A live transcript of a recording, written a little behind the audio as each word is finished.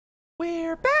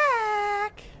We're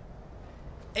back!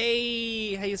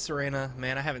 Hey Serena.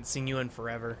 Man, I haven't seen you in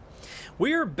forever.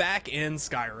 We're back in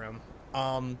Skyrim.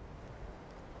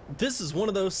 This is one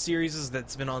of those series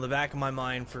that's been on the back of my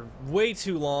mind for way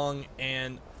too long,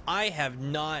 and I have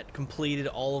not completed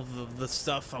all of the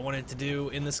stuff I wanted to do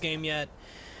in this game yet.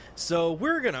 So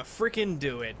we're gonna frickin'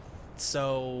 do it.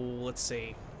 So, let's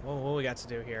see. What we got to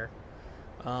do here?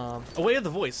 Oh, we have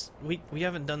the voice. We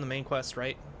haven't done the main quest,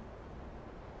 right?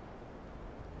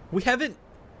 We haven't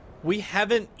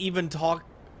even talked.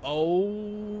 Oh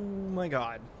my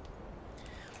god.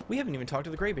 We haven't even talked to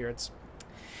the Greybeards.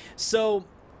 So,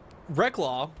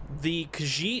 Reclaw, the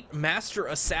Khajiit Master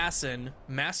Assassin,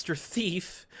 Master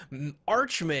Thief,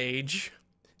 Archmage,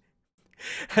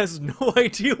 has no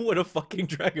idea what a fucking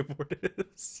Dragonborn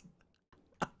is.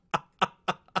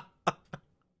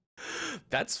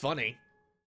 That's funny.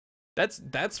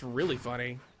 That's really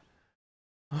funny.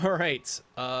 Alright,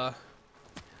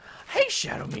 hey,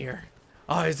 Shadowmere!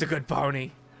 Oh, he's a good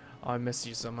pony. Oh, I miss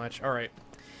you so much. Alright.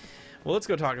 Well, let's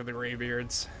go talk to the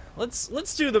Greybeards.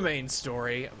 Let's do the main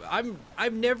story.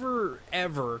 I've never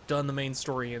ever done the main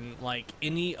story in like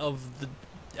any of the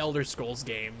Elder Scrolls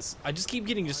games. I just keep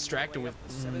getting distracted with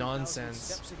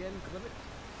nonsense.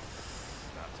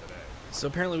 So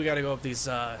apparently we gotta go up these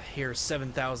here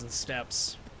 7,000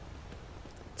 steps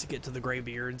to get to the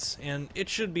Greybeards, and it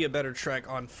should be a better trek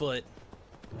on foot.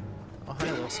 Oh,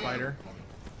 hi, little spider.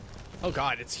 Oh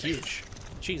god, it's huge.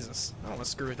 Jesus, I don't want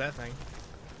to screw with that thing.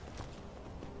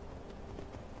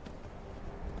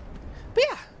 But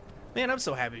yeah, man, I'm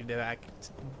so happy to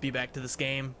be back to this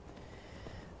game.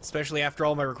 Especially after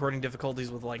all my recording difficulties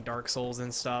with like Dark Souls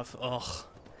and stuff. Ugh,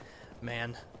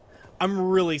 man. I'm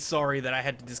really sorry that I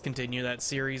had to discontinue that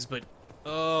series, but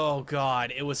oh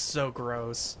god, it was so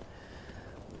gross.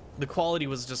 The quality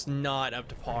was just not up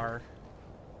to par.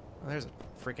 Oh, there's a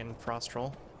freaking frost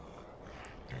troll.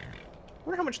 I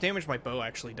wonder how much damage my bow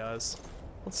actually does.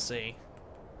 Let's see.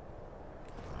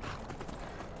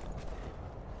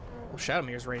 Well,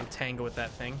 Shadowmere's ready to tango with that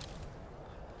thing.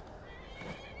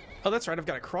 Oh, that's right, I've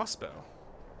got a crossbow.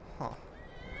 Huh.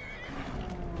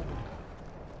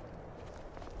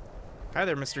 Hi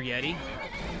there, Mr. Yeti.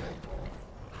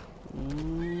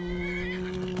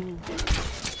 Ooh.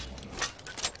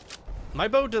 My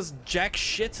bow does jack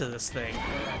shit to this thing.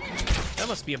 That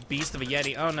must be a beast of a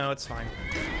Yeti. Oh no, it's fine.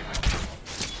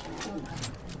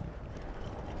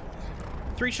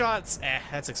 3 shots?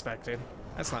 That's expected.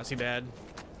 That's not too bad.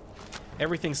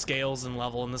 Everything scales in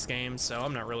level in this game, so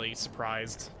I'm not really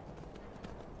surprised.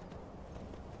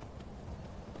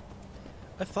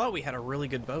 I thought we had a really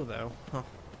good bow, though. Huh.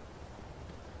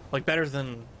 Like, better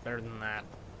than that.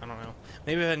 I don't know.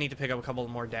 Maybe I need to pick up a couple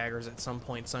more daggers at some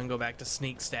point so I can go back to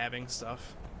sneak stabbing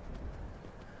stuff.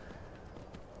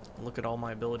 Look at all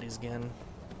my abilities again.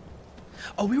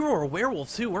 Oh, we were a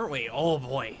werewolf too, weren't we? Oh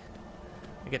boy.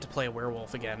 I get to play a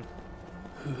werewolf again.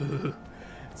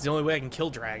 It's the only way I can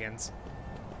kill dragons.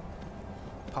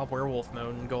 Pop werewolf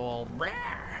mode and go all rah!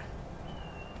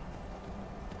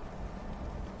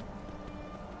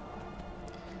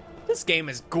 This game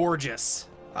is gorgeous.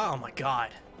 Oh my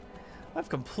god. I've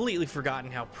completely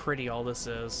forgotten how pretty all this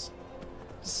is.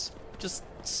 Just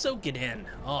soak it in.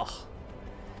 Oh,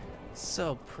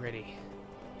 so pretty.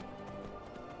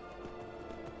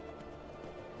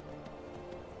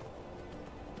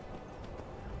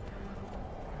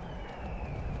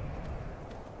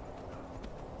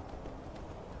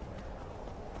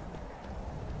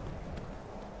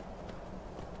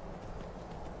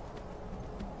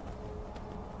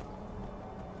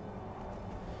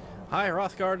 Hi,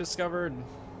 Hrothgar discovered.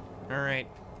 Alright.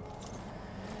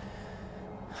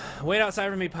 Wait outside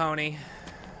for me, pony.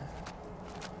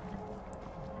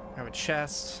 I have a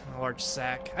chest, a large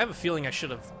sack. I have a feeling I should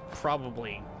have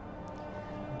probably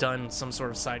done some sort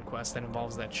of side quest that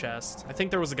involves that chest. I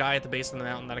think there was a guy at the base of the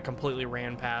mountain that I completely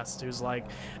ran past who's like,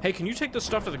 hey, can you take this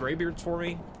stuff to the Greybeards for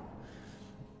me?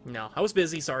 No, I was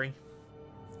busy, sorry.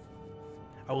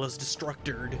 I was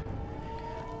distracted.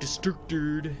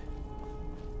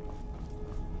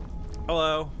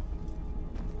 Hello.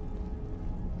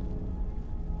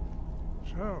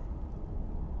 So,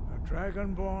 a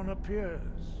Dragonborn appears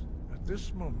at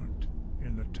this moment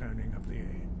in the turning of the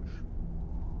age.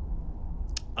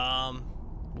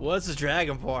 What's a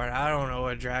Dragonborn? I don't know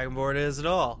what a Dragonborn is at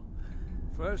all.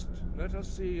 First, let us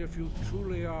see if you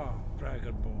truly are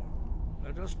Dragonborn.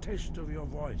 Let us taste of your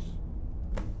voice.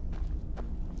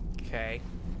 Okay.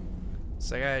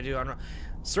 So I gotta do...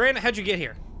 Serena, how'd you get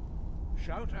here?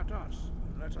 Shout at us,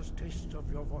 and let us taste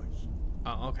of your voice.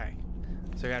 Oh, okay.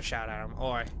 So I gotta shout at him.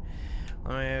 Alright.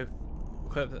 Let me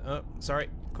equip the... Oh, sorry.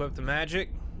 Equip the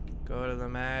magic. Go to the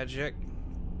magic.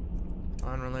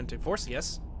 Unrelenting force,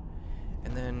 yes.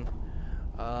 And then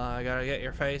I gotta get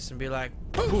your face and be like,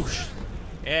 whoosh.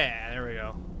 Yeah, there we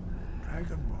go.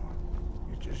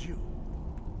 Dragonborn, it is you.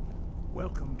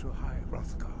 Welcome to High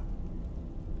Hrothgar.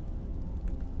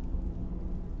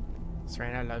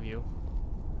 Srain, I love you.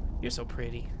 You're so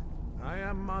pretty. I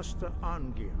am Master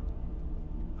Angir.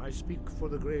 I speak for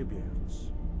the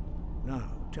Greybeards.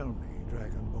 Now, tell me,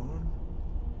 Dragonborn,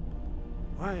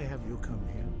 why have you come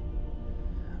here?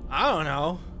 I don't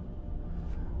know.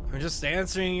 I'm just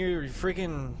answering your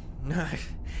freaking...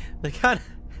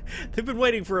 They've been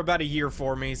waiting for about a year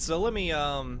for me, so let me,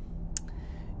 yeah,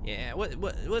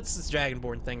 what's this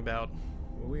Dragonborn thing about?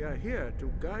 We are here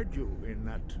to guide you in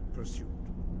that pursuit,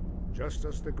 just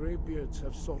as the Greybeards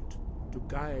have sought to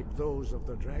guide those of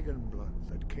the dragon blood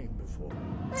that came before.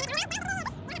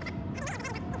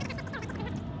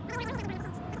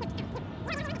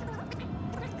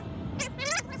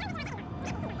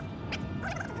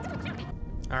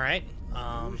 Alright,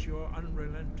 Use your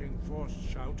unrelenting force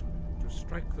shout to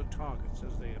strike the targets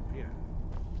as they appear.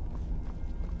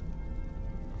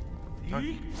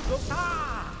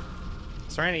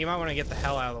 Serena, you might want to get the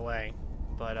hell out of the way.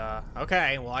 But,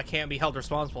 okay, well, I can't be held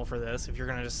responsible for this if you're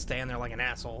gonna just stand there like an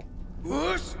asshole.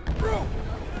 Well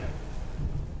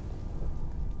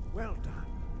done.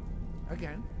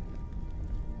 Again.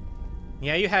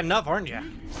 Yeah, you had enough, aren't you?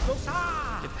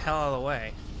 Get the hell out of the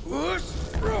way.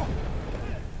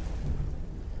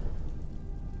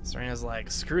 Serena's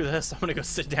like, screw this, I'm gonna go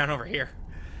sit down over here.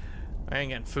 I ain't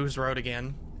getting Foos Road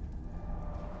again.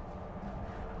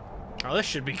 Oh, this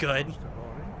should be good.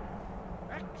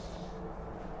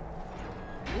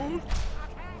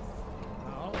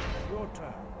 Now, your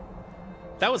turn.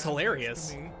 That was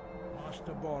hilarious. To me,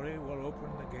 Master Bori will open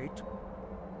the gate.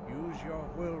 Use your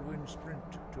whirlwind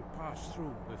sprint to pass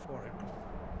through before it.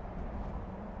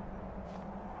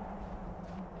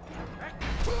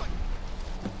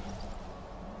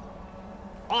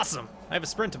 Awesome! I have a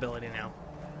sprint ability now.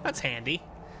 That's handy.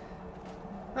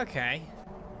 Okay.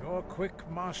 Your quick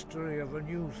mastery of the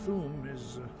new Thum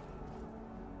is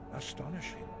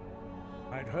astonishing.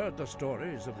 I'd heard the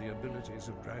stories of the abilities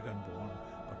of Dragonborn,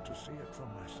 but to see it for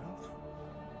myself?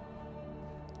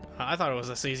 I thought it was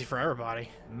this easy for everybody.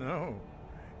 No,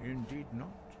 indeed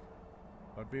not.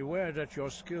 But beware that your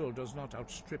skill does not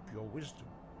outstrip your wisdom.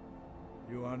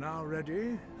 You are now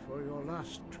ready for your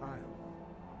last trial.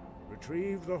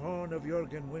 Retrieve the horn of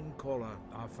Jürgen Windcaller,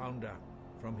 our founder,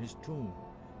 from his tomb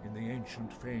in the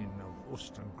ancient fane of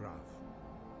Ostengraf.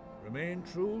 Remain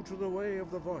true to the way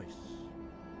of the voice,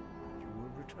 and you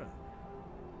will return.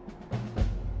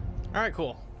 Alright,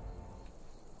 cool.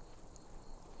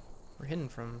 We're hidden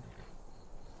from...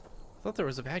 I thought there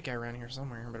was a bad guy around here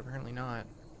somewhere, but apparently not.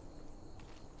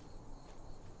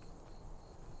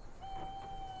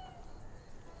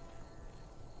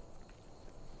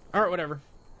 Alright, whatever.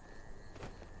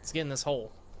 Let's get in this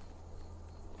hole.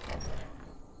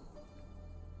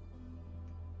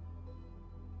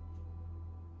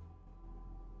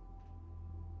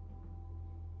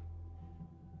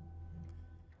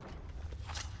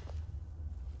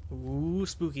 Ooh,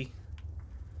 spooky.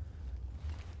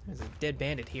 There's a dead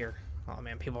bandit here. Oh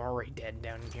man, people are already dead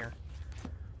down in here.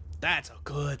 That's a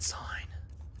good sign.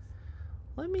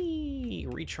 Let me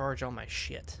recharge all my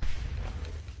shit.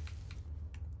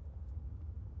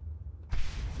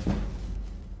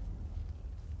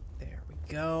 There we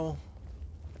go.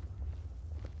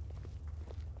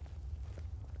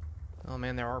 Oh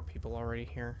man, there are people already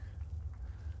here.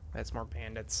 That's more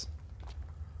bandits.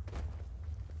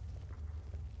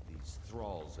 These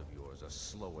thralls of yours are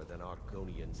slower than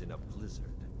Argonians in a blizzard.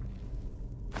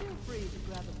 Feel free to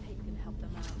grab a pick and help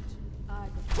them out. I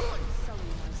prefer sully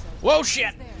myself. Whoa,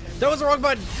 shit! That was the wrong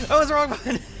button! That was the wrong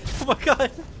button! Oh my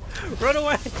god! Run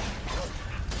away!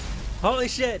 Holy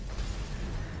shit!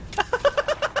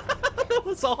 That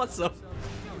was awesome!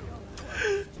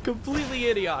 Completely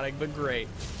idiotic, but great.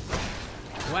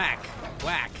 Whack!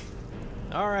 Whack!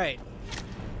 Alright.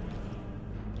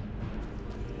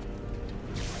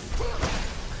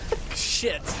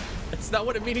 Shit! That's not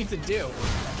what I'm meaning to do.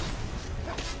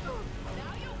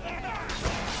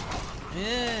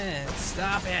 Yeah,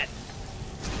 stop it.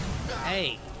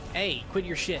 Hey, hey, quit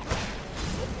your shit.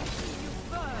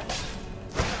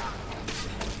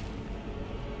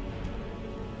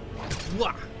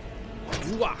 Wah,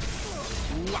 wah,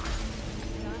 wah.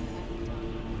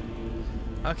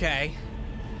 Okay.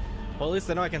 Well, at least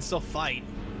I know I can still fight.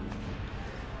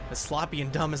 As sloppy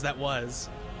and dumb as that was.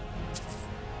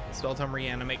 Spell time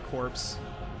reanimate corpse.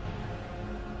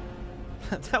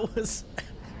 That was...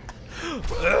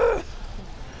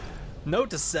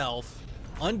 Note to self,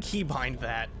 unkeybind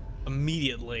that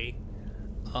immediately.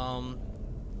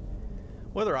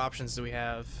 What other options do we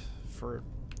have for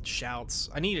shouts?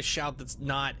 I need a shout that's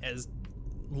not as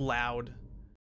loud